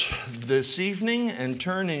this evening and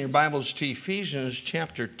turn in your Bibles to Ephesians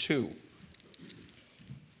chapter 2.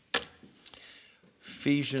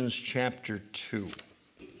 Ephesians chapter 2.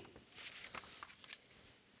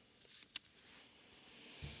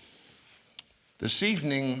 This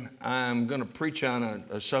evening, I'm going to preach on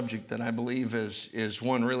a subject that I believe is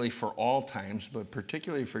one really for all times, but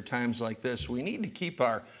particularly for times like this. We need to keep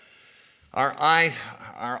our eyes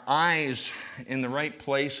in the right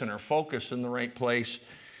place and our focus in the right place.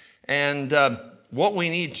 And what we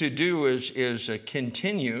need to do is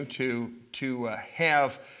continue to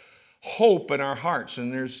have hope in our hearts.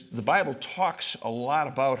 And the Bible talks a lot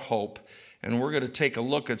about hope, and we're going to take a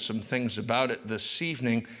look at some things about it this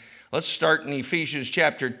evening. Let's start in Ephesians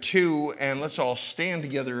chapter 2, and let's all stand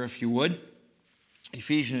together if you would.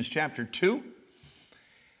 Ephesians chapter 2,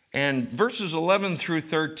 and verses 11 through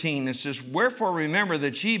 13, it says, "Wherefore remember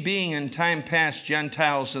that ye being in time past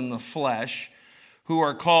Gentiles in the flesh, who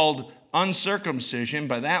are called uncircumcision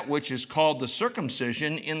by that which is called the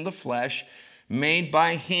circumcision in the flesh, made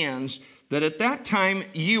by hands, that at that time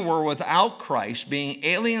ye were without Christ, being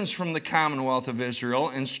aliens from the commonwealth of Israel,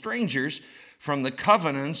 and strangers from the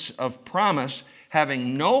covenants of promise,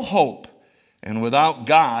 having no hope and without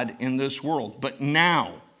God in this world. But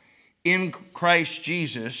now, in Christ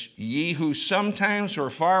Jesus, ye who sometimes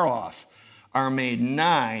were far off are made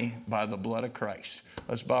nigh by the blood of Christ."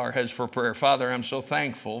 Let's bow our heads for prayer. Father, I'm so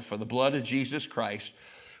thankful for the blood of Jesus Christ,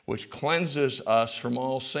 which cleanses us from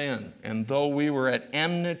all sin. And though we were at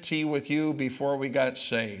enmity with you before we got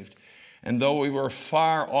saved, and though we were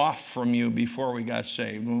far off from you before we got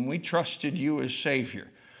saved, when we trusted you as Savior,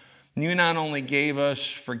 you not only gave us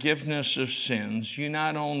forgiveness of sins, you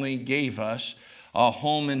not only gave us a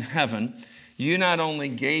home in heaven, you not only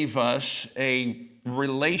gave us a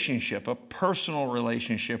relationship, a personal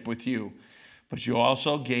relationship with you, but you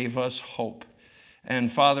also gave us hope. And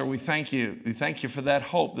Father, we thank you. We thank you for that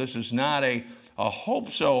hope. This is not a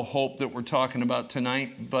hope-so hope that we're talking about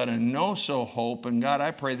tonight, but a no-so hope. And God,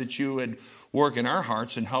 I pray that you would work in our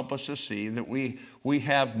hearts and help us to see that we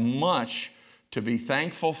have much to be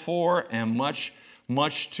thankful for and much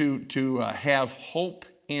to have hope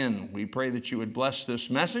in. We pray that you would bless this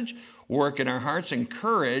message, work in our hearts,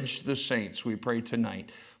 encourage the saints, we pray tonight.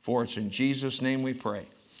 For it's in Jesus' name we pray.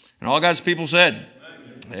 And all God's people said,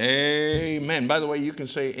 amen. By the way, you can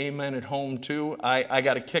say amen at home too. I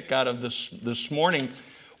got a kick out of this morning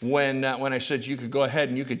when I said you could go ahead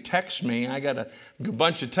and you could text me. I got a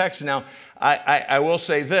bunch of texts. Now, I will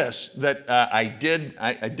say this, that I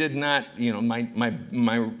did not,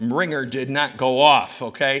 my ringer did not go off,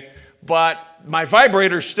 okay? But my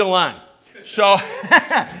vibrator's still on. So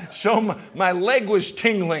my leg was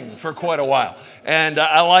tingling for quite a while, and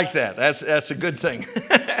I like that. That's a good thing.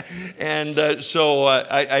 And so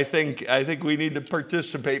I think we need to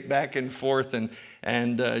participate back and forth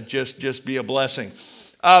and just be a blessing.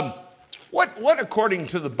 What according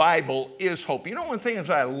to the Bible is hope? You know, one thing that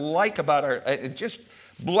I like about it just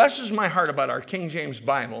blesses my heart about our King James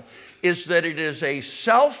Bible is that it is a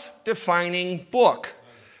self-defining book.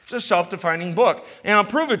 It's a self-defining book. And I'll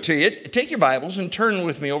prove it to you. Take your Bibles and turn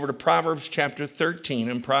with me over to Proverbs chapter 13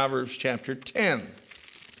 and Proverbs chapter 10.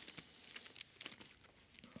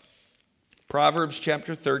 Proverbs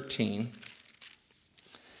chapter 13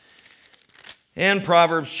 and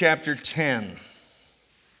Proverbs chapter 10.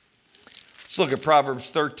 Let's look at Proverbs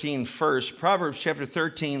 13 first. Proverbs chapter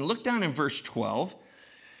 13, look down in verse 12.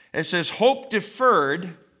 It says, "Hope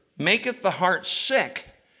deferred maketh the heart sick,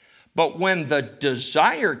 but when the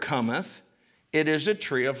desire cometh, it is a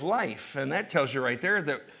tree of life." And that tells you right there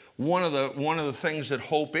that one of the things that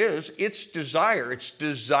hope is, it's desire. It's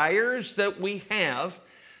desires that we have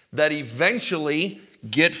that eventually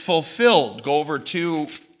get fulfilled. Go over to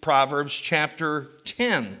Proverbs chapter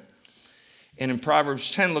 10. And in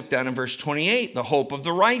Proverbs 10, look down in verse 28. "The hope of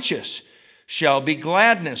the righteous shall be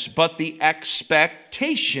gladness, but the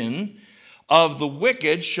expectation of the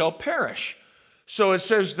wicked shall perish." So it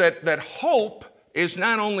says that hope is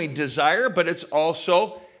not only desire, but it's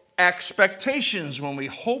also expectations. When we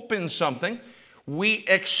hope in something, we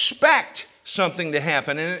expect something to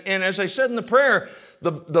happen. And as I said in the prayer,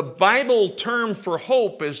 the Bible term for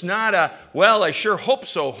hope is not a, well, I sure hope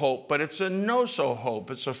so hope, but it's a no-so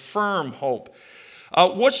hope. It's a firm hope.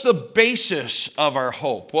 What's the basis of our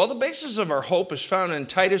hope? Well, the basis of our hope is found in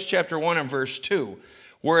Titus chapter 1 and verse 2,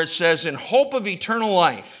 where it says, "In hope of eternal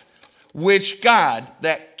life, which God,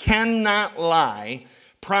 that cannot lie,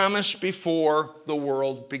 promised before the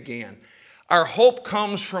world began." Our hope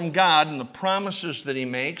comes from God and the promises that he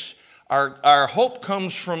makes. Our hope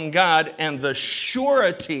comes from God and the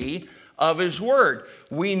surety of his word.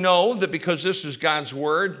 We know that because this is God's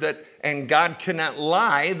word, that and God cannot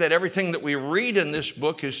lie, that everything that we read in this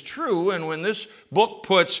book is true. And when this book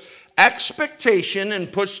puts expectation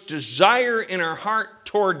and puts desire in our heart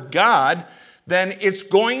toward God, then it's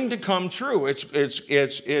going to come true. It's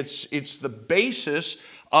the basis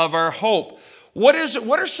of our hope. What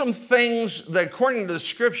are some things that, according to the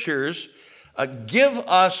scriptures, give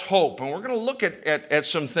us hope? And we're going to look at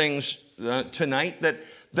some things tonight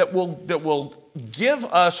that will give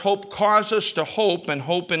us hope, cause us to hope and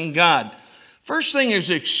hope in God. First thing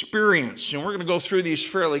is experience, and we're going to go through these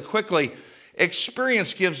fairly quickly.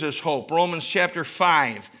 Experience gives us hope. Romans chapter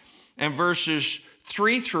 5 and verses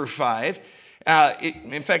 3 through 5.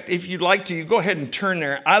 In fact, if you'd like to, you go ahead and turn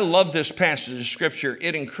there. I love this passage of Scripture.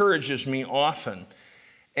 It encourages me often.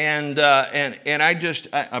 And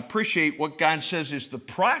I appreciate what God says is the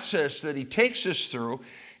process that he takes us through.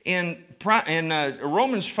 In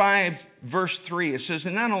Romans 5, verse 3, it says,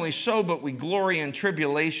 and not only so, but we glory in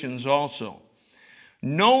tribulations also.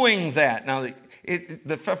 Knowing that, now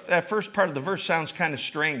that first part of the verse sounds kind of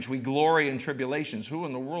strange. We glory in tribulations. Who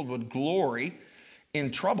in the world would glory in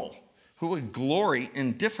trouble? Who would glory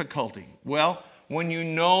in difficulty? Well, when you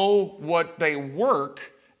know what they work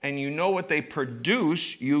and you know what they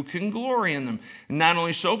produce, you can glory in them. And not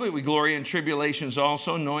only so, but we glory in tribulations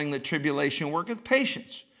also, knowing that tribulation worketh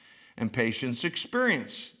patience, and patience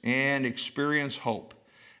experience, and experience hope.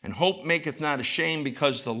 And hope maketh not ashamed,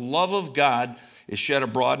 because the love of God is shed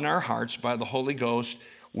abroad in our hearts by the Holy Ghost,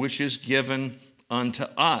 which is given unto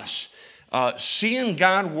us. Seeing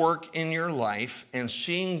God work in your life and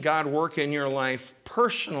seeing God work in your life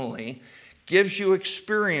personally gives you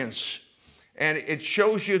experience. And it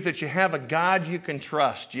shows you that you have a God you can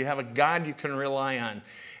trust. You have a God you can rely on.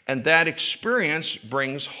 And that experience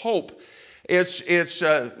brings hope. The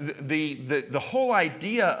whole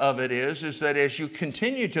idea of it is that as you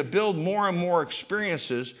continue to build more and more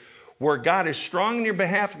experiences where God is strong in your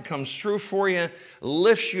behalf and comes through for you,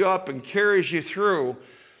 lifts you up and carries you through,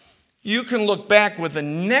 you can look back with the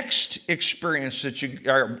next experience that you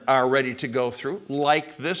are ready to go through,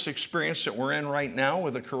 like this experience that we're in right now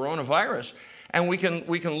with the coronavirus. And we can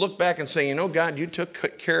look back and say, God, you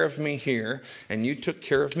took care of me here, and you took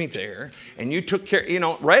care of me there, and you took care,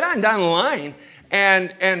 right on down the line.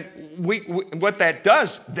 And what that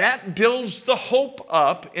does, that builds the hope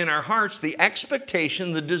up in our hearts, the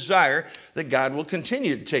expectation, the desire that God will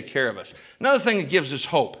continue to take care of us. Another thing that gives us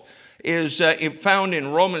hope is found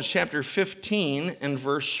in Romans chapter 15 and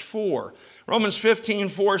verse 4. Romans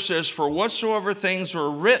 15:4 says, for whatsoever things were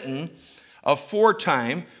written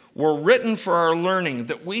aforetime were written for our learning,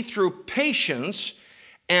 that we through patience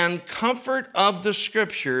and comfort of the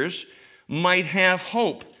Scriptures might have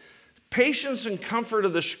hope. Patience and comfort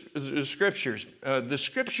of the Scriptures. The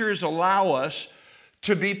Scriptures allow us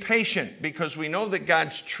to be patient because we know that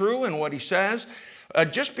God's true in what he says.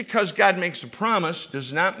 Just because God makes a promise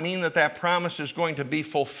does not mean that promise is going to be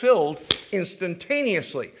fulfilled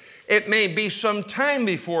instantaneously. It may be some time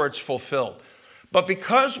before it's fulfilled. But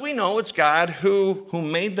because we know it's God who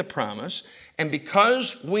made the promise, and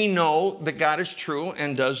because we know that God is true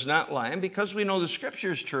and does not lie, and because we know the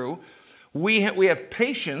Scripture is true, we have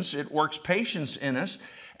patience. It works patience in us,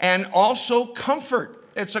 and also comfort.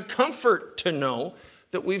 It's a comfort to know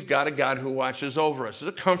that we've got a God who watches over us. It's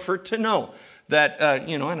a comfort to know that,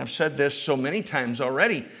 and I've said this so many times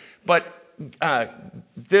already, but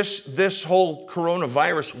this whole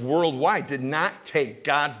coronavirus worldwide did not take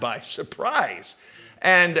God by surprise.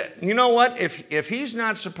 And you know what? If he's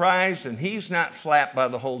not surprised and he's not flat by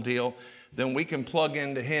the whole deal, then we can plug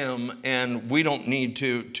into him, and we don't need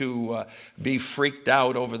to be freaked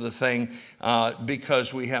out over the thing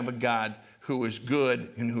because we have a God who is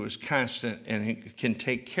good and who is constant and he can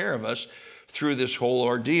take care of us through this whole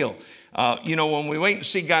ordeal. When we wait and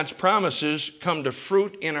see God's promises come to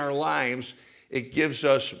fruit in our lives, it gives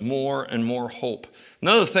us more and more hope.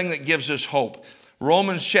 Another thing that gives us hope,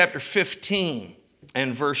 Romans chapter 15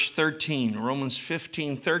 and verse 13. Romans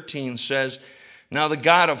 15:13 says, now the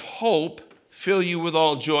God of hope fill you with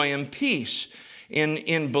all joy and peace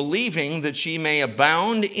in believing, that ye may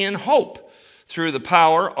abound in hope through the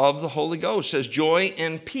power of the Holy Ghost. It says joy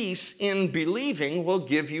and peace in believing will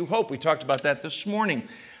give you hope. We talked about that this morning,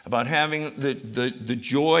 about having the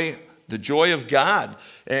joy of God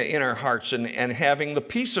in our hearts, and having the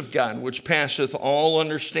peace of God, which passeth all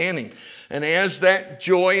understanding. And as that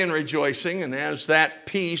joy and rejoicing and as that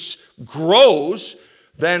peace grows,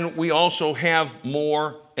 then we also have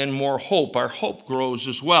more and more hope. Our hope grows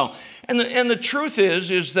as well. And the truth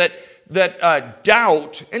is that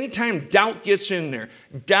doubt, anytime doubt gets in there,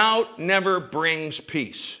 doubt never brings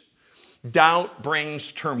peace. Doubt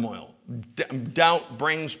brings turmoil. Doubt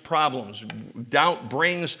brings problems. Doubt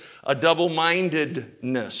brings a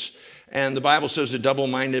double-mindedness. And the Bible says a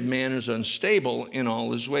double-minded man is unstable in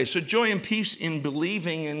all his ways. So joy and peace in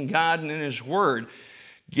believing in God and in his word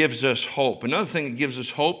gives us hope. Another thing that gives us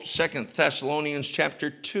hope, 2 Thessalonians chapter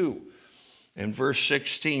 2 and verse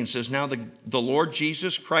 16 says, now the Lord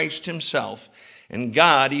Jesus Christ himself and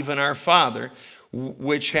God, even our Father,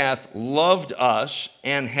 which hath loved us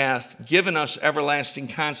and hath given us everlasting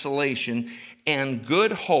consolation and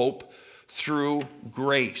good hope through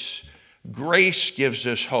grace. Grace gives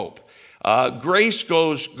us hope. Grace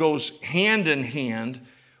goes hand in hand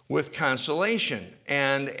with consolation.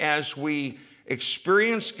 And as we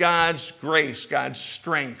experience God's grace, God's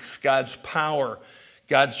strength, God's power,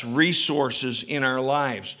 God's resources in our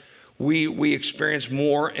lives, we experience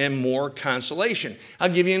more and more consolation.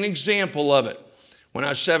 I'll give you an example of it. When I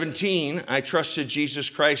was 17, I trusted Jesus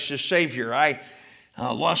Christ as Savior. I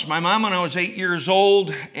lost my mom when I was 8 years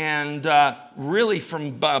old, and really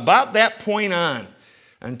from about that point on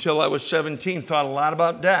until I was 17, thought a lot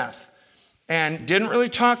about death. And didn't really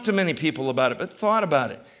talk to many people about it, but thought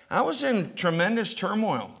about it. I was in tremendous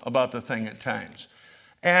turmoil about the thing at times.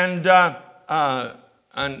 And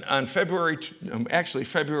on February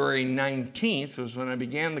 19th was when I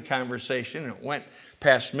began the conversation. It went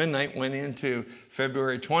past midnight, went into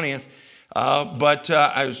February 20th. But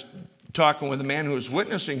I was talking with a man who was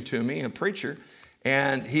witnessing to me, a preacher,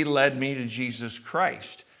 and he led me to Jesus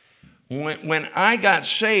Christ. When I got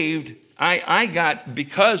saved,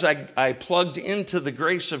 because I plugged into the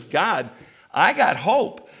grace of God, I got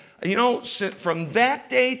hope. You know, from that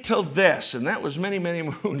day till this, and that was many,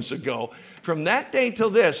 many moons ago, from that day till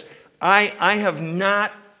this, I have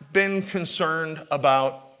not been concerned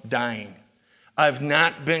about dying. I've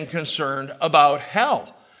not been concerned about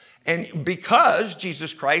hell. And because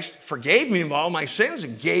Jesus Christ forgave me of all my sins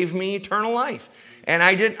and gave me eternal life. And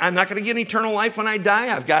I'm not going to get eternal life when I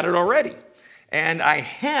die. I've got it already. And I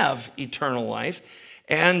have eternal life.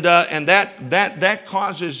 And that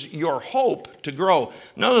causes your hope to grow.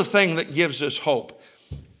 Another thing that gives us hope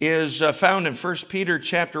is found in 1 Peter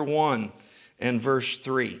chapter 1 and verse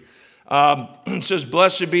 3. It says,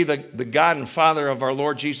 blessed be the God and Father of our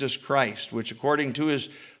Lord Jesus Christ, which according to his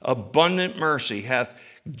abundant mercy hath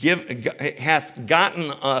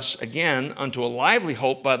gotten us again unto a lively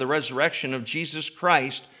hope by the resurrection of Jesus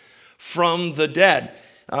Christ from the dead.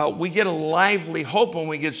 We get a lively hope when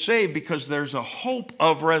we get saved because there's a hope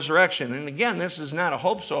of resurrection. And again, this is not a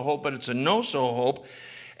hope so hope, but it's a no so hope.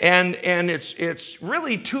 And it's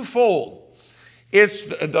really twofold. It's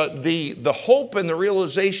the hope and the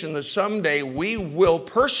realization that someday we will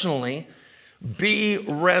personally be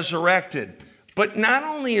resurrected. But not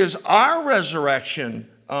only is our resurrection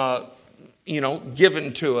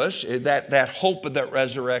given to us, that hope of that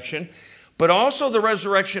resurrection, but also the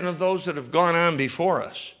resurrection of those that have gone on before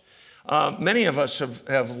us. Many of us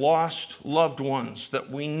have lost loved ones that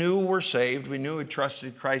we knew were saved, we knew had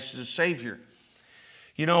trusted Christ as Savior.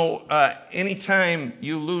 You know, anytime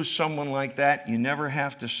you lose someone like that, you never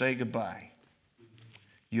have to say goodbye.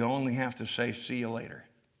 You only have to say, see you later.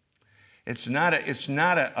 It's not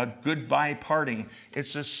a goodbye parting.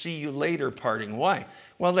 It's a see you later parting. Why?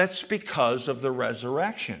 Well, that's because of the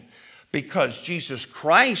resurrection. Because Jesus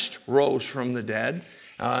Christ rose from the dead.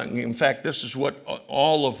 In fact, this is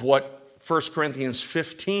all of what 1 Corinthians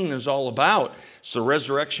 15 is all about. It's the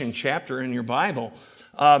resurrection chapter in your Bible.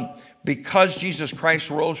 Because Jesus Christ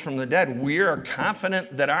rose from the dead, we are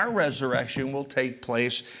confident that our resurrection will take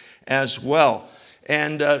place as well.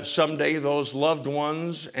 And someday those loved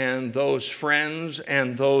ones and those friends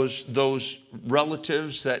and those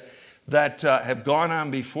relatives that have gone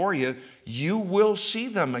on before you, you will see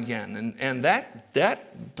them again. And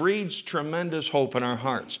that breeds tremendous hope in our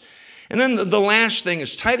hearts. And then the last thing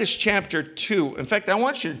is Titus chapter 2. In fact, I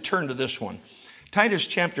want you to turn to this one. Titus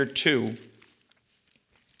chapter 2.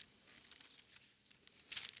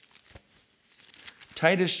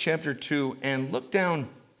 Titus chapter 2, and look down.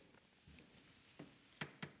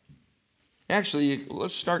 Actually,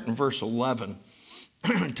 let's start in verse 11.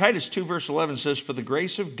 Titus 2, verse 11 says, for the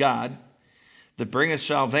grace of God that bringeth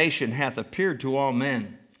salvation hath appeared to all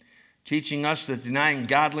men, teaching us that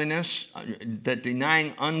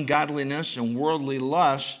denying ungodliness and worldly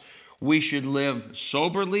lusts, we should live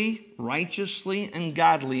soberly, righteously, and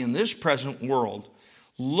godly in this present world,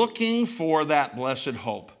 looking for that blessed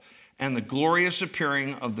hope and the glorious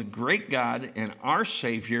appearing of the great God and our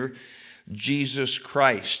Savior, Jesus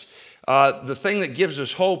Christ. The thing that gives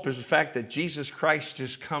us hope is the fact that Jesus Christ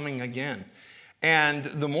is coming again. And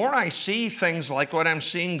the more I see things like what I'm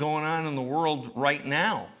seeing going on in the world right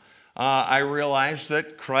now, I realize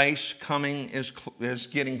that Christ's coming is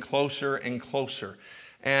getting closer and closer.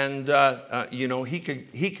 And,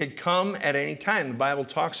 he could come at any time. The Bible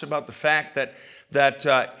talks about the fact that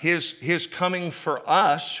his coming for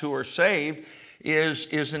us who are saved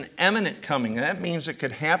is an imminent coming. That means it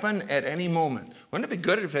could happen at any moment. Wouldn't it be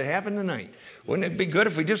good if it happened tonight? Wouldn't it be good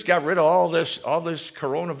if we just got rid of all this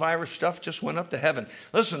coronavirus stuff, just went up to heaven?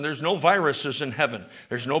 Listen, there's no viruses in heaven.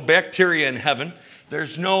 There's no bacteria in heaven.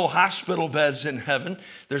 There's no hospital beds in heaven.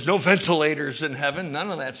 There's no ventilators in heaven. None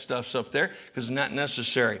of that stuff's up there because it's not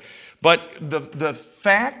necessary. But the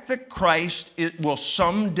fact that Christ will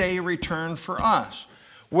someday return for us,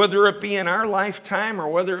 whether it be in our lifetime or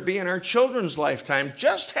whether it be in our children's lifetime,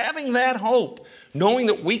 just having that hope, knowing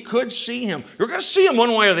that we could see him. You're going to see him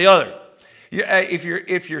one way or the other.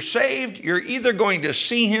 If you're saved, you're either going to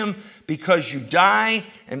see him because you die,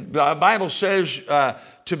 and the Bible says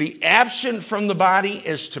to be absent from the body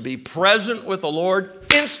is to be present with the Lord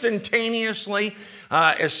instantaneously.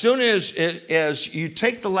 As soon as you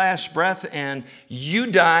take the last breath and you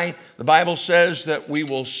die, the Bible says that we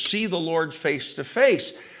will see the Lord face to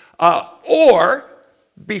face. Or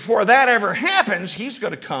before that ever happens, he's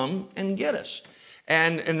going to come and get us.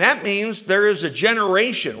 And that means there is a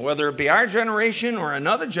generation, whether it be our generation or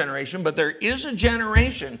another generation, but there is a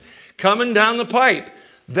generation coming down the pipe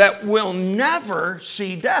that will never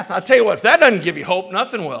see death. I'll tell you what, if that doesn't give you hope,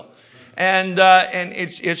 nothing will. And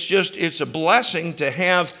it's a blessing to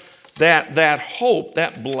have that hope,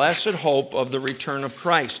 that blessed hope of the return of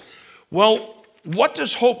Christ. Well, what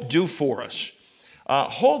does hope do for us?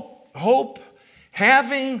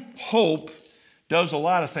 Having hope does a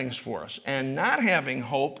lot of things for us. And not having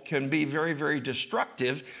hope can be very, very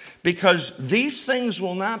destructive because these things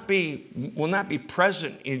will not be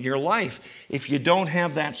present in your life if you don't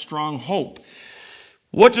have that strong hope.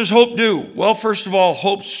 What does hope do? Well, first of all,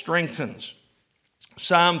 hope strengthens.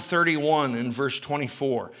 Psalm 31 and verse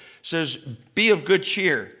 24 says, "Be of good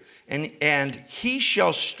cheer, and he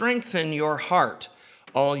shall strengthen your heart,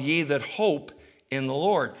 all ye that hope in the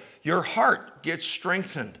Lord." Your heart gets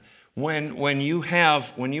strengthened when you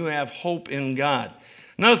have hope in God.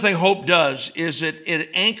 Another thing hope does is it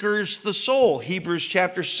anchors the soul. Hebrews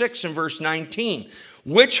chapter 6 and verse 19.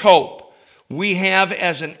 Which hope we have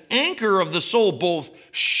as an anchor of the soul, both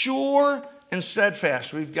sure and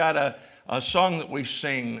steadfast. We've got a song that we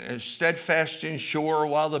sing, steadfast and sure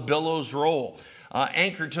while the billows roll,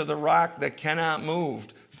 anchored to the rock that cannot move,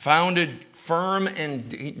 founded firm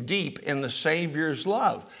and deep in the Savior's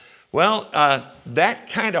love. Well, that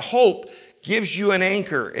kind of hope gives you an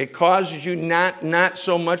anchor. It causes you not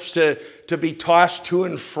so much to be tossed to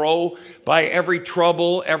and fro by every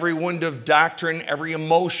trouble, every wind of doctrine, every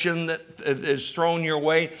emotion that is thrown your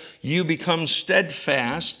way. You become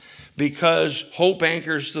steadfast because hope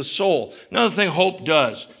anchors the soul. Another thing hope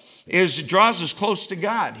does is it draws us close to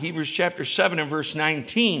God. Hebrews chapter 7 and verse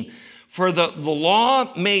 19. "For the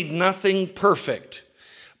law made nothing perfect,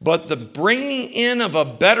 but the bringing in of a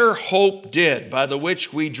better hope did, by the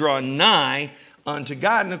which we draw nigh unto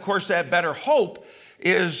God." And of course, that better hope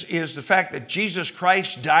is the fact that Jesus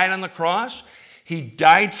Christ died on the cross. He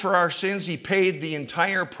died for our sins. He paid the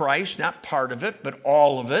entire price, not part of it, but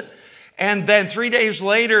all of it. And then 3 days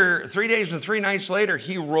and 3 nights later,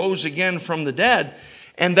 he rose again from the dead.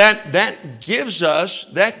 And that gives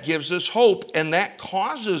us hope, and that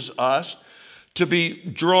causes us to be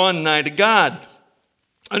drawn nigh to God.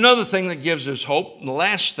 Another thing that gives us hope, the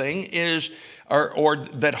last thing is, or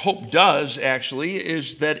that hope does actually,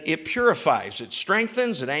 is that it purifies. It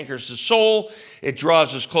strengthens, it anchors the soul, it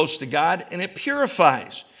draws us close to God, and it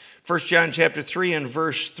purifies. 1 John chapter 3 and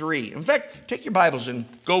verse 3. In fact, take your Bibles and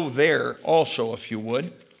go there also, if you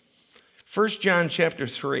would. 1 John chapter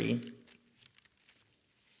 3.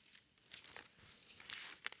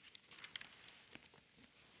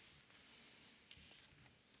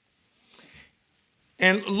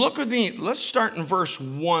 And look with me, let's start in verse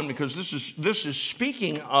 1, because this is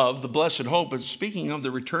speaking of the blessed hope. It's speaking of the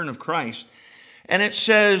return of Christ. And it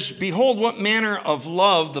says, "Behold, what manner of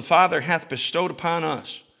love the Father hath bestowed upon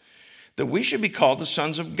us, that we should be called the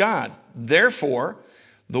sons of God. Therefore,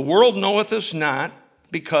 the world knoweth us not,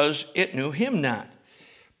 because it knew him not.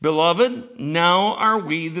 Beloved, now are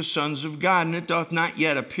we the sons of God, and it doth not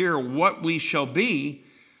yet appear what we shall be,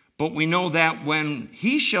 but we know that when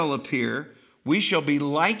he shall appear, we shall be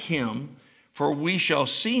like him, for we shall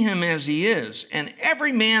see him as he is. And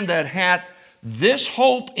every man that hath this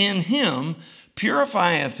hope in him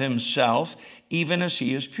purifieth himself, even as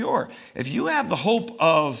he is pure." If you have the hope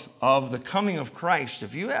of the coming of Christ,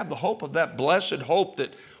 if you have the hope of that blessed hope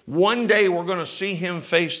that one day we're going to see him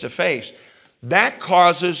face to face, That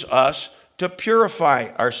causes us to purify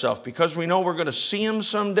ourselves because we know we're going to see him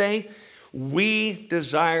someday. We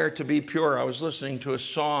desire to be pure. I was listening to a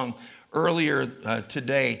song earlier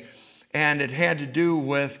today, and it had to do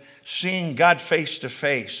with seeing God face to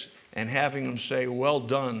face and having him say, "Well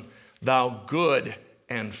done, thou good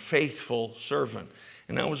and faithful servant."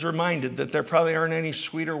 And I was reminded that there probably aren't any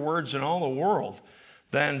sweeter words in all the world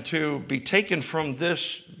than to be taken from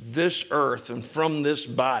this earth and from this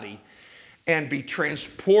body and be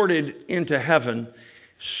transported into heaven,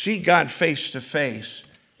 see God face to face,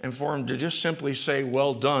 and for him to just simply say,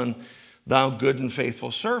 "Well done, thou good and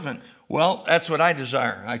faithful servant." Well, that's what I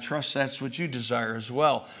desire. I trust that's what you desire as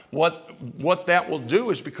well. What that will do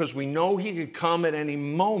is, because we know he could come at any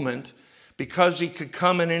moment, because he could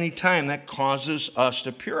come at any time, that causes us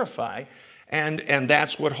to purify. And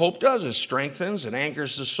that's what hope does. It strengthens, it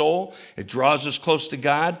anchors the soul, it draws us close to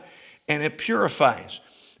God, and it purifies.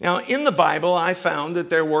 Now, in the Bible, I found that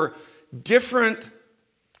there were different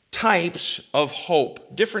types of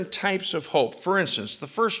hope, different types of hope. For instance, the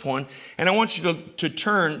first one, and I want you to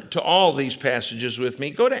turn to all these passages with me.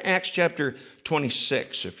 Go to Acts chapter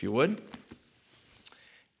 26, if you would.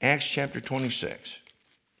 Acts chapter 26.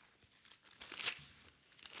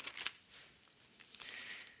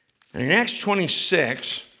 And in Acts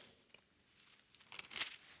 26,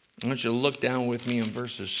 I want you to look down with me in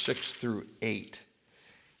verses 6 through 8.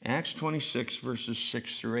 Acts 26, verses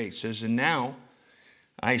 6 through 8 says, "And now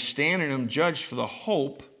I stand and am judged for the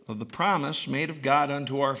hope of the promise made of God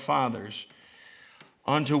unto our fathers,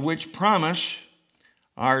 unto which promise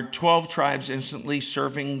our 12 tribes instantly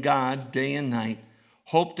serving God day and night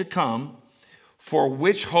hope to come, for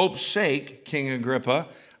which hope's sake, King Agrippa,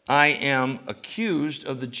 I am accused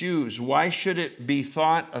of the Jews. Why should it be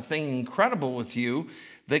thought a thing incredible with you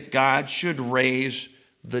that God should raise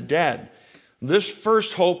the dead?" This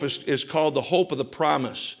first hope is called the hope of the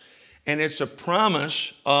promise. And it's a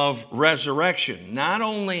promise of resurrection. Not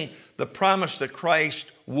only the promise that Christ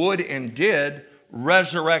would and did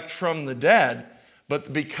resurrect from the dead,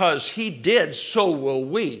 but because he did, so will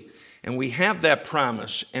we. And we have that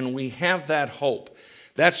promise and we have that hope.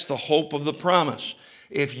 That's the hope of the promise.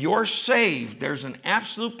 If you're saved, there's an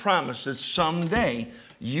absolute promise that someday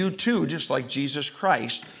you too, just like Jesus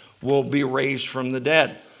Christ, will be raised from the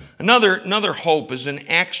dead. Another hope is in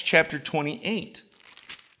Acts chapter 28.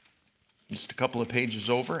 Just a couple of pages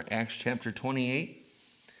over, Acts chapter 28.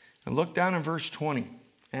 And look down in verse 20.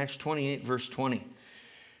 Acts 28, verse 20. It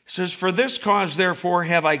says, "For this cause, therefore,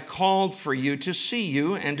 have I called for you to see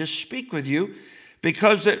you and to speak with you,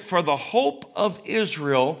 because that for the hope of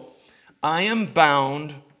Israel I am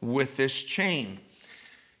bound with this chain."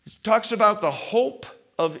 It talks about the hope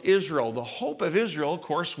of Israel. The hope of Israel, of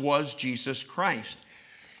course, was Jesus Christ.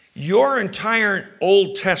 Your entire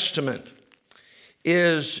Old Testament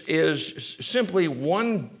is simply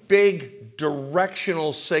one big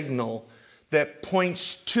directional signal that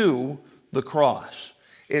points to the cross.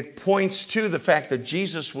 It points to the fact that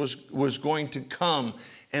Jesus was going to come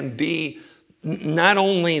and be not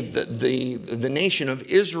only the nation of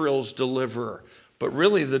Israel's deliverer, but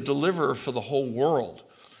really the deliverer for the whole world.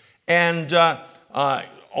 And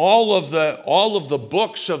all of the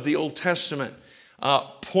books of the Old Testament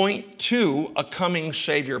point to a coming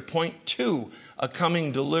Savior, point to a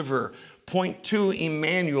coming deliverer, point to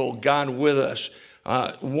Emmanuel, God with us,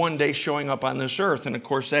 one day showing up on this earth. And of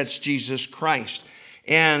course, that's Jesus Christ.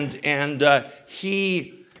 And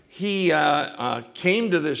he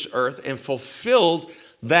came to this earth and fulfilled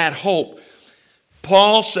that hope.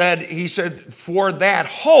 Paul said, he said, "For that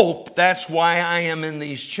hope, that's why I am in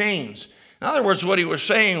these chains." In other words, what he was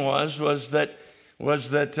saying was that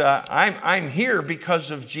I'm here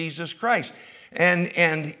because of Jesus Christ.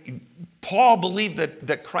 And Paul believed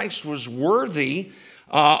that Christ was worthy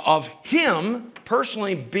of him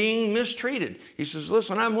personally being mistreated. He says,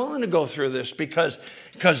 "Listen, I'm willing to go through this because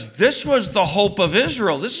this was the hope of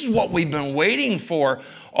Israel. This is what we've been waiting for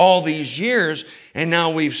all these years, and now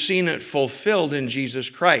we've seen it fulfilled in Jesus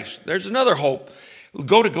Christ." There's another hope.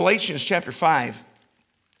 Go to Galatians chapter 5.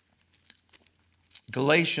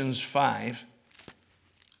 Galatians 5.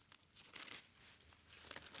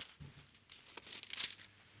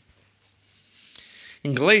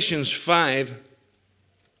 In Galatians 5,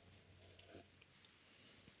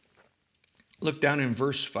 look down in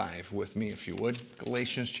verse 5 with me, if you would.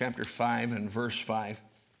 Galatians chapter 5 and verse 5.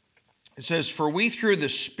 It says, "For we through the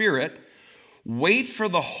Spirit wait for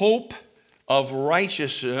the hope of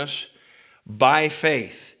righteousness by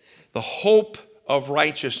faith." The hope of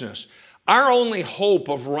righteousness. Our only hope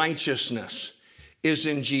of righteousness is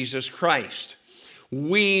in Jesus Christ.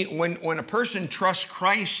 When a person trusts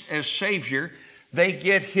Christ as Savior, they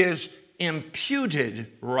get His imputed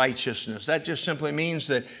righteousness. That just simply means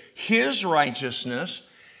that His righteousness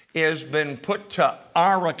has been put to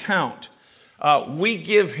our account. We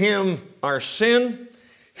give Him our sin.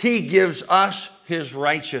 He gives us His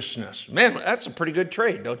righteousness. Man, that's a pretty good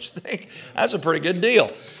trade, don't you think? That's a pretty good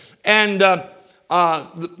deal. And the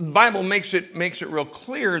Bible makes it real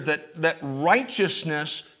clear that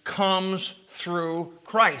righteousness comes through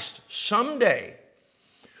Christ. Someday,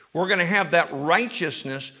 we're going to have that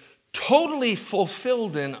righteousness totally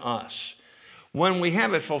fulfilled in us. When we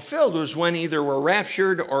have it fulfilled is when either we're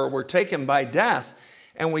raptured or we're taken by death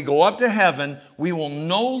and we go up to heaven. We will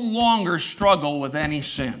no longer struggle with any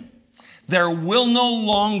sin. There will no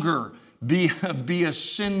longer be a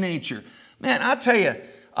sin nature. Man, I'll tell you,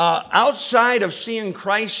 outside of seeing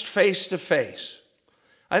Christ face to face,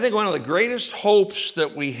 I think one of the greatest hopes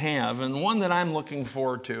that we have, and one that I'm looking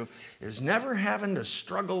forward to, is never having to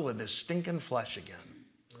struggle with this stinking flesh again.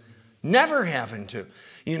 Never having to.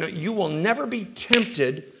 You know, you will never be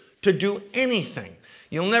tempted to do anything.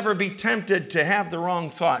 You'll never be tempted to have the wrong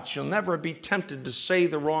thoughts. You'll never be tempted to say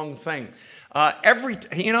the wrong thing. I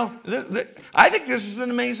think this is an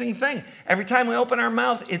amazing thing. Every time we open our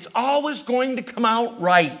mouth, it's always going to come out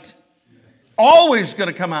right. Always going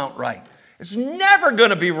to come out right. It's never going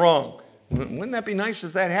to be wrong. Wouldn't that be nice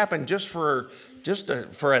if that happened just for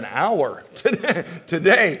an hour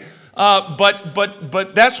today?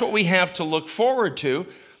 But that's what we have to look forward to.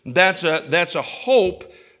 That's a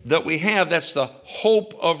hope that we have. That's the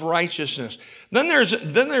hope of righteousness. Then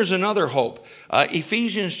there's another hope.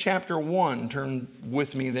 Ephesians chapter 1. Turn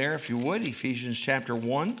with me there, if you would. Ephesians chapter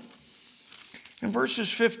 1. And verses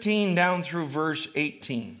 15 down through verse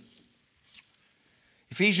 18.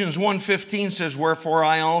 Ephesians 1:15 says, "Wherefore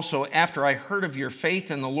I also, after I heard of your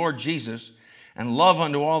faith in the Lord Jesus, and love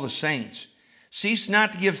unto all the saints, cease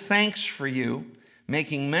not to give thanks for you,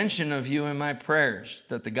 making mention of you in my prayers,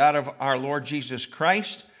 that the God of our Lord Jesus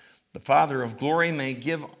Christ, the Father of glory, may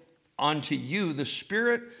give unto you the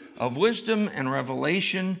spirit of wisdom and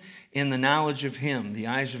revelation in the knowledge of Him, the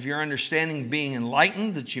eyes of your understanding being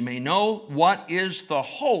enlightened, that you may know what is the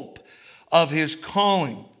hope of His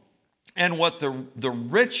calling, and what the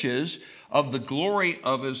riches of the glory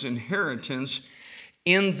of His inheritance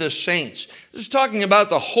in the saints." This is talking about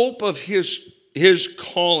the hope of His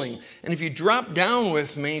calling. And if you drop down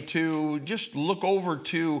with me to just look over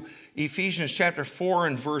to Ephesians chapter 4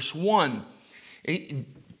 and verse 1,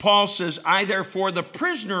 Paul says, "I therefore, the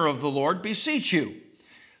prisoner of the Lord, beseech you,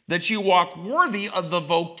 that you walk worthy of the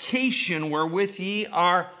vocation wherewith ye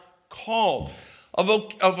are called." A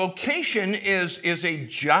vocation is a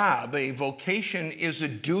job. A vocation is a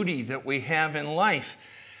duty that we have in life.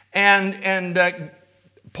 And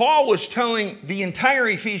Paul was telling the entire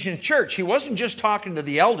Ephesian church. He wasn't just talking to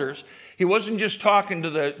the elders. He wasn't just talking to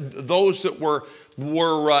those that were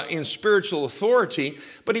in spiritual authority,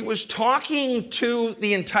 but he was talking to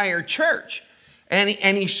the entire church. And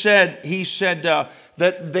he said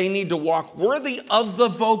that they need to walk worthy of the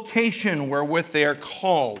vocation wherewith they are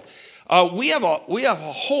called. We have a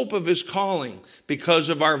hope of His calling because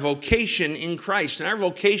of our vocation in Christ. And our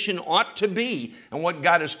vocation ought to be, and what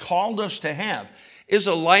God has called us to have, is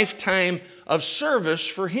a lifetime of service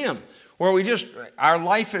for Him, where our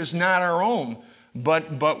life is not our own,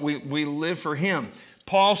 but we live for Him.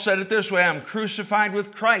 Paul said it this way, "I'm crucified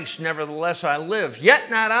with Christ, nevertheless I live. Yet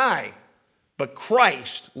not I, but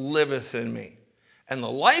Christ liveth in me. And the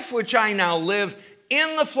life which I now live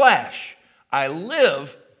in the flesh, I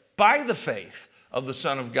live by the faith of the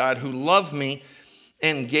Son of God, who loved me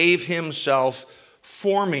and gave Himself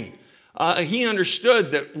for me." He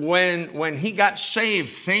understood that when he got saved,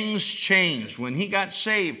 things changed. When he got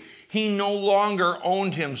saved, he no longer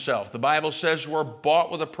owned himself. The Bible says we're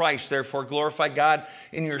bought with a price. Therefore, glorify God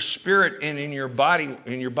in your spirit and in your body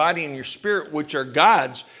and your spirit, which are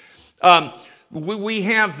God's. We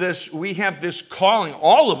have this calling,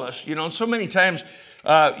 all of us. You know, so many times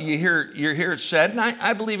you hear it said, and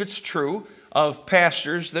I believe it's true of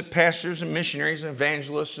pastors, that pastors and missionaries and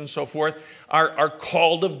evangelists and so forth are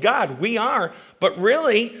called of God. We are, but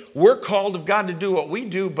really we're called of God to do what we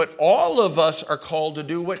do, but all of us are called to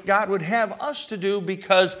do what God would have us to do,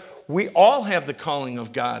 because we all have the calling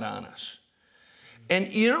of God on us.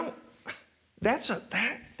 And you know, that's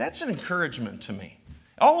an encouragement to me.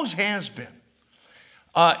 It always has been.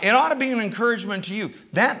 It ought to be an encouragement to you.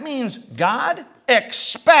 That means God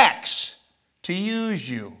expects to use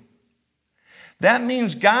you. That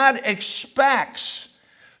means God expects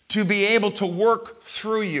to be able to work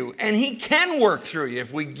through you. And He can work through you.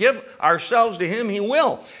 If we give ourselves to Him, He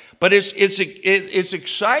will. But it's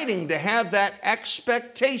exciting to have that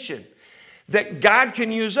expectation that God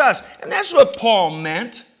can use us. And that's what Paul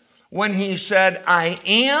meant when he said, I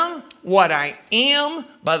am what I am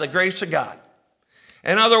by the grace of God.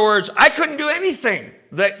 In other words, I couldn't do anything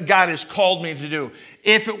that God has called me to do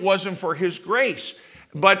if it wasn't for his grace.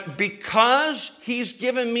 But because he's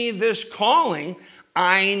given me this calling,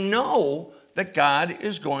 I know that God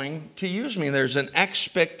is going to use me. There's an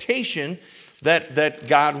expectation that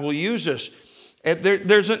God will use us.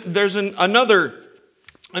 There's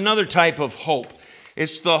another type of hope.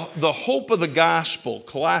 It's the hope of the gospel.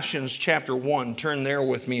 Colossians chapter 1. Turn there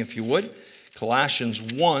with me if you would. Colossians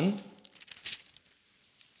 1.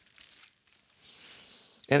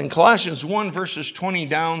 And in Colossians 1, verses 20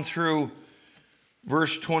 down through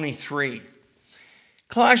verse 23.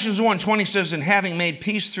 Colossians 1:20 says, and having made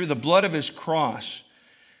peace through the blood of his cross,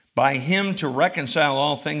 by him to reconcile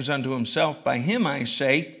all things unto himself, by him I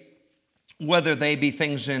say, whether they be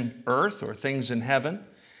things in earth or things in heaven,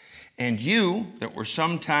 and you that were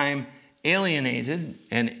sometime alienated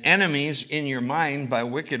and enemies in your mind by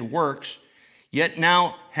wicked works, yet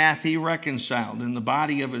now hath he reconciled in the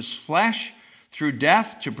body of his flesh through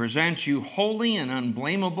death to present you holy and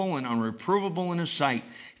unblameable and unreprovable in his sight.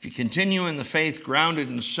 If you continue in the faith, grounded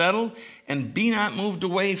and settled, and be not moved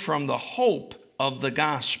away from the hope of the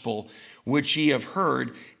gospel, which ye have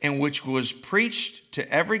heard, and which was preached to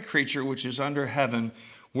every creature which is under heaven,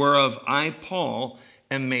 whereof I, Paul,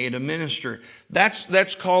 am made a minister.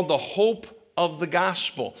 That's called the hope of the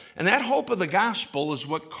gospel. And that hope of the gospel is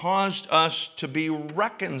what caused us to be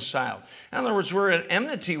reconciled. In other words, we're at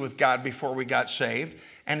enmity with God before we got saved.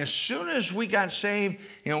 And as soon as we got saved,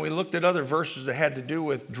 we looked at other verses that had to do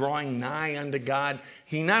with drawing nigh unto God.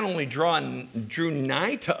 He not only drew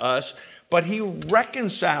nigh to us, but he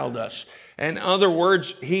reconciled us. In other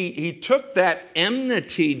words, he took that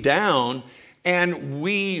enmity down, and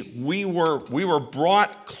we were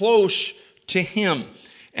brought close to him.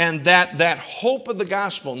 And that hope of the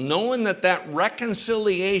gospel, knowing that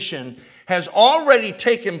reconciliation has already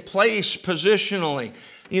taken place positionally,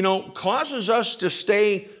 causes us to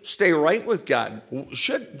stay right with God.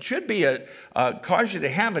 Should be cause you to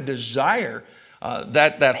have a desire.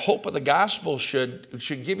 That hope of the gospel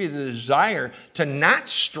should give you the desire to not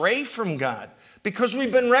stray from God, because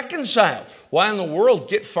we've been reconciled. Why in the world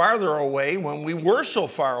get farther away when we were so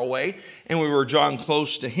far away and we were drawn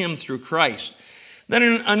close to him through Christ?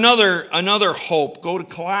 Then another hope, go to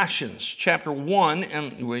Colossians chapter 1,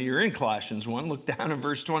 and you're in Colossians 1, look down in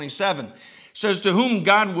verse 27. It says, to whom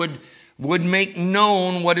God would make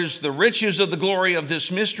known what is the riches of the glory of this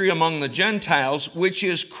mystery among the Gentiles, which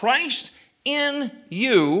is Christ in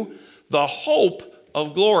you, the hope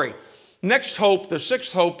of glory. Next hope, the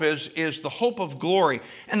sixth hope is the hope of glory.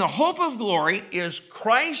 And the hope of glory is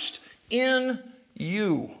Christ in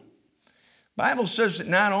you. The Bible says that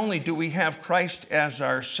not only do we have Christ as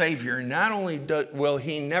our Savior, not only will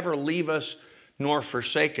he never leave us nor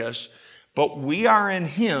forsake us, but we are in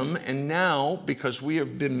him, and now, because we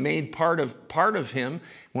have been made part of him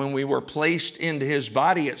when we were placed into his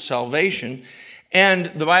body at salvation, and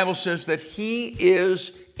the Bible says that he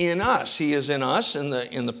is in us. He is in us in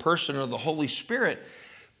the person of the Holy Spirit.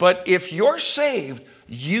 But if you're saved,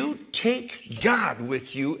 you take God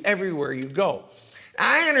with you everywhere you go.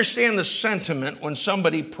 I understand the sentiment when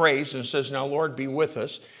somebody prays and says, now, Lord, be with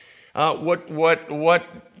us. What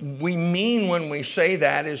we mean when we say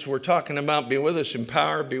that is we're talking about be with us in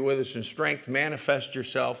power, be with us in strength, manifest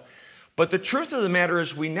yourself. But the truth of the matter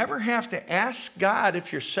is we never have to ask God,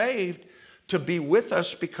 if you're saved, to be with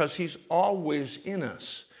us, because he's always in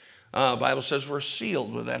us. The Bible says we're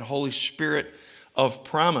sealed with that Holy Spirit of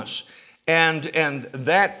promise. And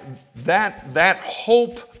that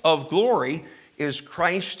hope of glory is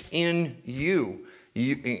Christ in you.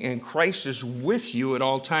 And Christ is with you at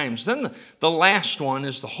all times. Then the last one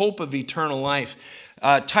is the hope of eternal life.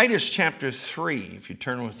 Titus chapter 3, if you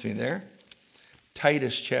turn with me there.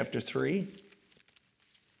 Titus chapter 3.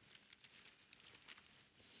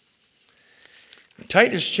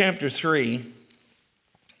 Titus chapter 3.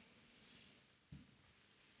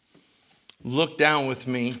 Look down with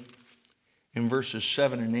me in verses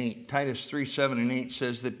 7 and 8. Titus 3, 7 and 8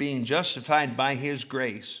 says that being justified by his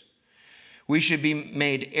grace, we should be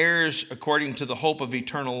made heirs according to the hope of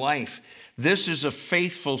eternal life. This is a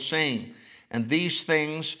faithful saying, and these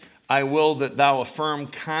things I will that thou affirm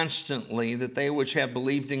constantly, that they which have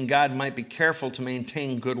believed in God might be careful to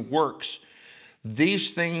maintain good works.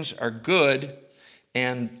 These things are good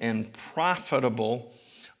and profitable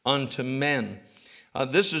unto men.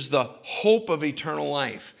 This is the hope of eternal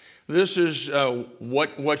life. This is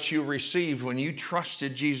what you received when you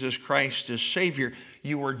trusted Jesus Christ as Savior.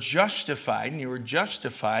 You were justified, and you were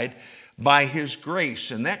justified by His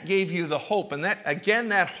grace. And that gave you the hope. And that, again,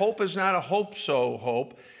 that hope is not a hope-so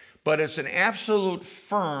hope, but it's an absolute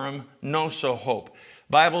firm no-so hope.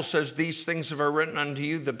 Bible says, these things have I written unto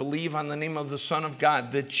you that believe on the name of the Son of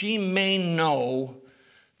God, that ye may know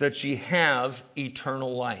that ye have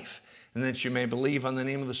eternal life, and that you may believe on the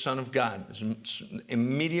name of the Son of God.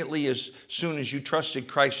 Immediately as soon as you trusted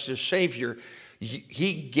Christ as Savior,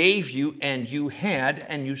 He gave you, and you had,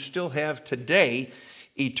 and you still have today,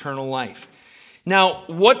 eternal life. Now,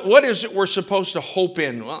 what is it we're supposed to hope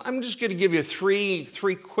in? Well, I'm just going to give you three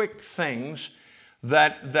quick things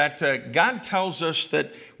that God tells us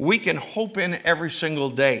that we can hope in every single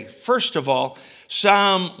day. First of all,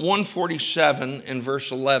 Psalm 147 in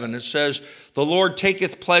verse 11, it says, the Lord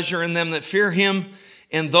taketh pleasure in them that fear Him,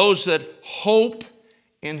 and those that hope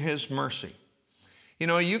in His mercy. You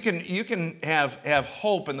know, you can have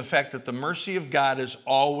hope in the fact that the mercy of God is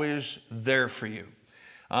always there for you.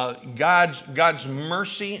 God's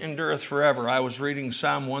mercy endureth forever. I was reading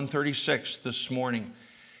Psalm 136 this morning.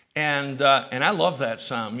 And I love that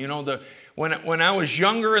psalm. You know, when I was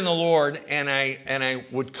younger in the Lord, and I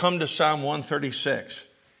would come to Psalm 136,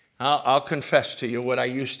 I'll confess to you what I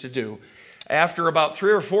used to do. After about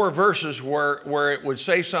 3 or 4 verses where it would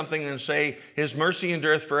say something and say, His mercy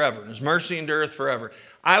endureth forever, His mercy endureth forever,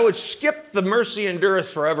 I would skip the mercy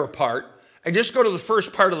endureth forever part and just go to the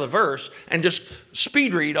first part of the verse and just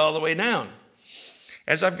speed read all the way down.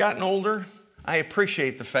 As I've gotten older, I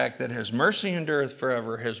appreciate the fact that His mercy endureth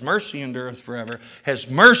forever, His mercy endureth forever, His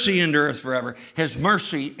mercy endureth forever, His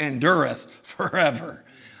mercy endureth forever.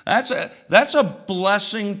 That's a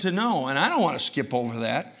blessing to know, and I don't want to skip over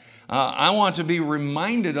that. I want to be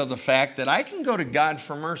reminded of the fact that I can go to God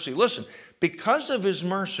for mercy. Listen, because of His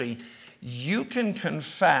mercy, you can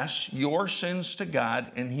confess your sins to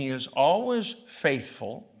God, and He is always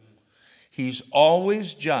faithful. He's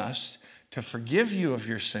always just to forgive you of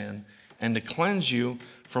your sin and to cleanse you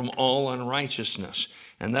from all unrighteousness.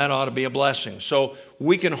 And that ought to be a blessing. So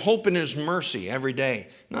we can hope in His mercy every day.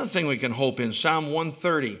 Another thing we can hope in, Psalm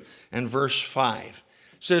 130 and verse 5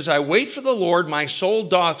 says, I wait for the Lord, my soul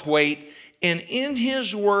doth wait, and in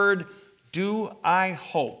His word do I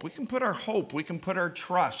hope. We can put our hope, we can put our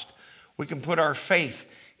trust, we can put our faith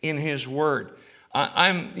in His word.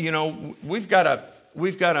 We've got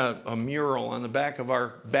a mural on the back of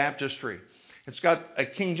our baptistry. It's got a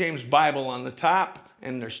King James Bible on the top,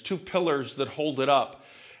 and there's 2 pillars that hold it up.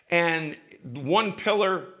 And one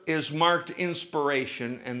pillar is marked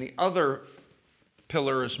inspiration, and the other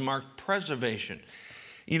pillar is marked preservation.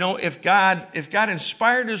 You know, if God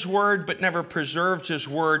inspired His word but never preserved His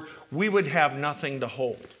word, we would have nothing to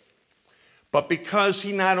hold. But because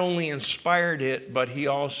He not only inspired it, but He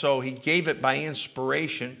gave it by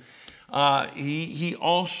inspiration, He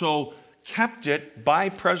also kept it by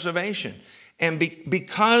preservation. And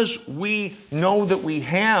because we know that we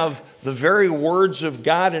have the very words of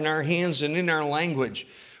God in our hands and in our language,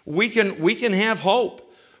 we can have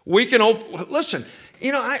hope. We can hope. Listen,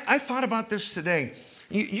 you know, I thought about this today.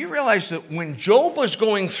 You realize that when Job was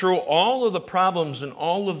going through all of the problems and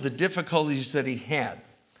all of the difficulties that he had,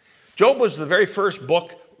 Job was the very first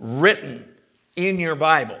book written in your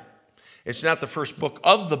Bible. It's not the first book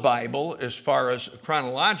of the Bible as far as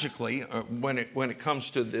chronologically when it comes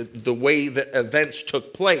to the way that events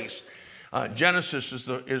took place. Genesis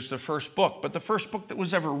is the first book, but the first book that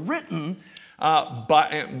was ever written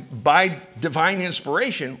by divine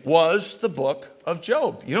inspiration was the book of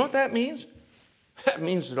Job. You know what that means? That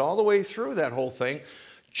means that all the way through that whole thing,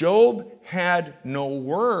 Job had no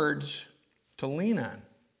words to lean on.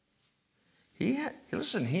 He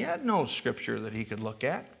had no scripture that he could look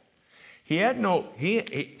at. He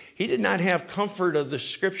did not have comfort of the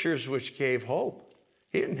scriptures which gave hope.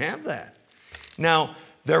 He didn't have that. Now,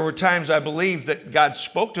 there were times I believe that God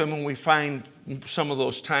spoke to him, and we find some of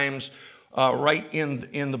those times right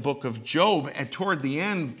in the book of Job. And toward the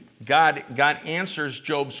end, God answers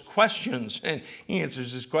Job's questions, and He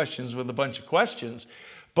answers his questions with a bunch of questions,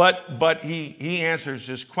 but he answers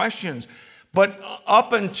his questions. But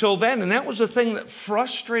up until then, and that was the thing that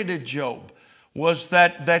frustrated Job, was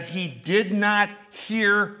that he did not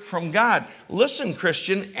hear from God. Listen,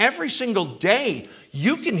 Christian, every single day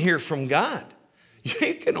you can hear from God.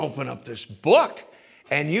 You can open up this book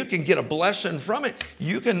and you can get a blessing from it.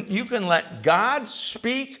 You can let God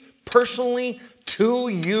speak personally to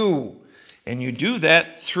you. And you do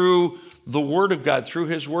that through the Word of God. Through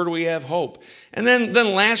His Word we have hope. And then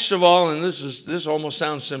last of all, and this almost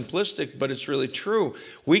sounds simplistic, but it's really true,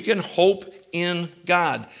 we can hope in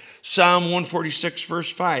God. Psalm 146,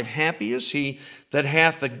 verse 5, happy is he that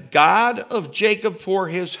hath the God of Jacob for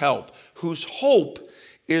his help, whose hope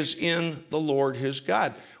is in the Lord his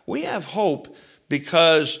God. We have hope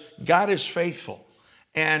because God is faithful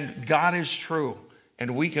and God is true,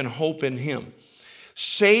 and we can hope in him.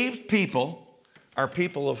 Saved people are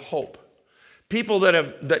people of hope. People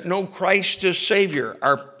that know Christ as Savior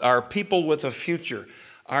are people with a future,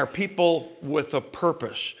 are people with a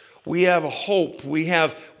purpose. We have hope, we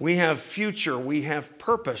have future, we have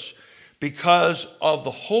purpose because of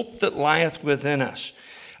the hope that lieth within us.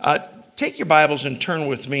 Take your Bibles and turn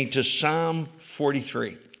with me to Psalm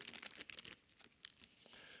 43.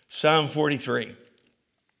 Psalm 43.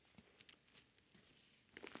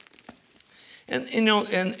 And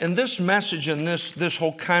and this message and this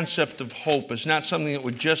whole concept of hope is not something that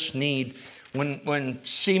we just need when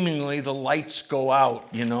seemingly the lights go out,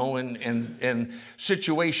 and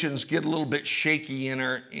situations get a little bit shaky in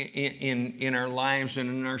our lives and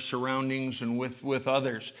in our surroundings and with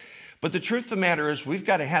others. But the truth of the matter is we've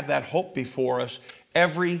got to have that hope before us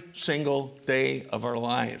every single day of our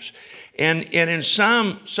lives. And in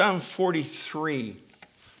Psalm 43.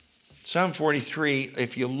 Psalm 43,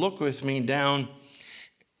 if you look with me down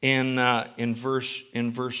in verse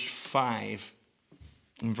 5.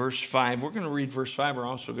 In verse 5, we're going to read verse 5. We're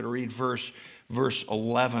also going to read verse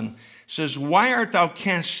 11. It says, why art thou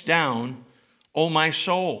cast down, O my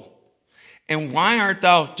soul? And why art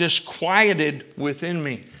thou disquieted within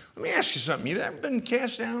me? Let me ask you something. You've ever been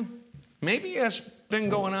cast down? Maybe that's been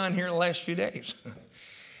going on here the last few days.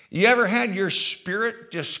 You ever had your spirit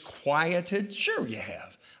disquieted? Sure you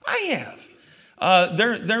have. I have.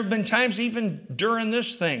 There have been times even during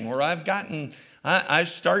this thing where I've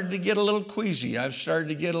started to get a little queasy. I've started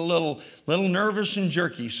to get a little nervous and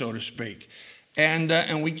jerky, so to speak.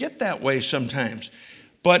 And we get that way sometimes.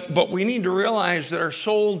 But we need to realize that our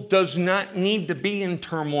soul does not need to be in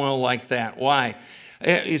turmoil like that. Why?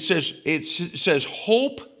 It says,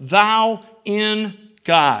 hope thou in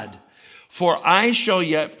God. For I shall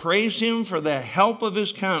yet praise him for the help of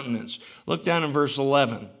his countenance. Look down in verse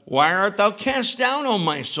 11. Why art thou cast down, O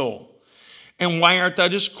my soul? And why art thou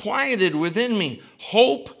disquieted within me?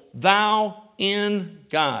 Hope thou in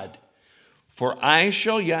God. For I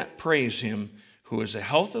shall yet praise him who is the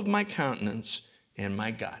health of my countenance and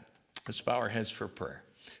my God. Let's bow our heads for prayer.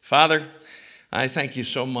 Father, I thank you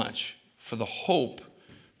so much for the hope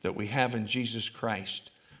that we have in Jesus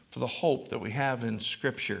Christ, for the hope that we have in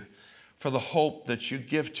Scripture, for the hope that you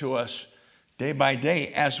give to us day by day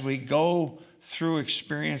as we go through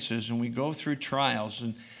experiences and we go through trials.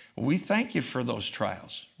 And we thank you for those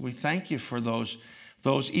trials. We thank you for those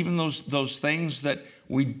things that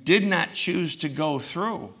we did not choose to go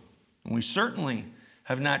through. And we certainly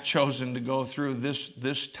have not chosen to go through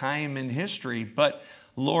this time in history. But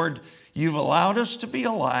Lord, you've allowed us to be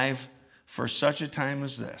alive for such a time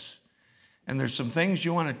as this. And there's some things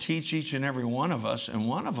you want to teach each and every one of us, and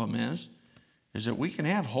one of them is that we can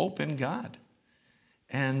have hope in God.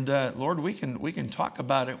 And Lord, we can talk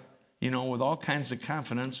about it, with all kinds of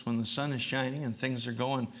confidence when the sun is shining and things are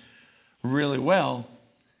going really well.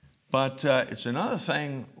 But it's another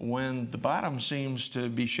thing when the bottom seems to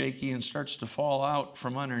be shaky and starts to fall out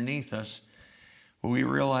from underneath us. We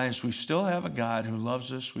realize we still have a God who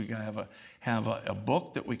loves us. We have a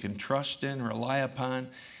book that we can trust in, rely upon.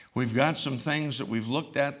 We've got some things that we've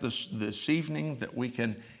looked at this evening that we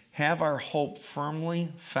can have our hope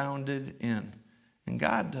firmly founded in. And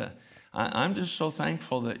God, I'm just so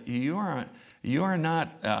thankful that you are not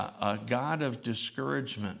a God of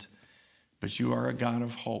discouragement, but you are a God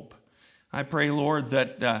of hope. I pray, Lord,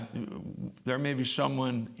 that there may be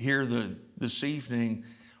someone here this evening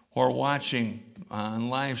or watching on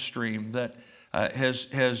live stream that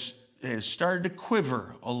has started to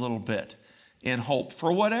quiver a little bit in hope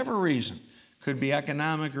for whatever reason. Could be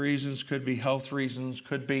economic reasons, could be health reasons,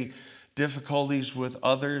 could be difficulties with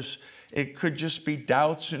others. It could just be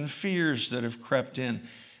doubts and fears that have crept in.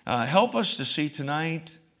 Help us to see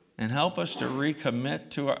tonight and help us to recommit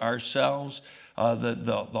to ourselves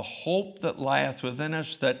the hope that lieth within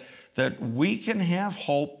us, that we can have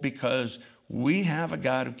hope because we have a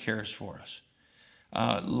God who cares for us.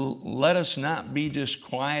 Let us not be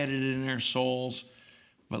disquieted in our souls,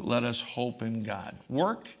 but let us hope in God.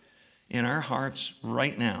 Work in our hearts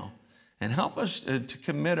right now and help us to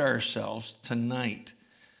commit ourselves tonight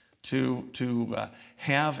to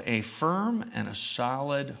have a firm and a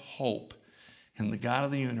solid hope in the God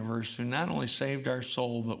of the universe who not only saved our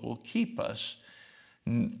soul, but will keep us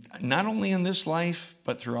not only in this life,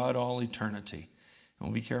 but throughout all eternity. And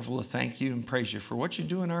we'll be careful to thank you and praise you for what you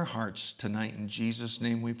do in our hearts tonight. In Jesus'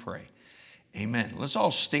 name we pray. Amen. Let's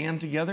all stand together.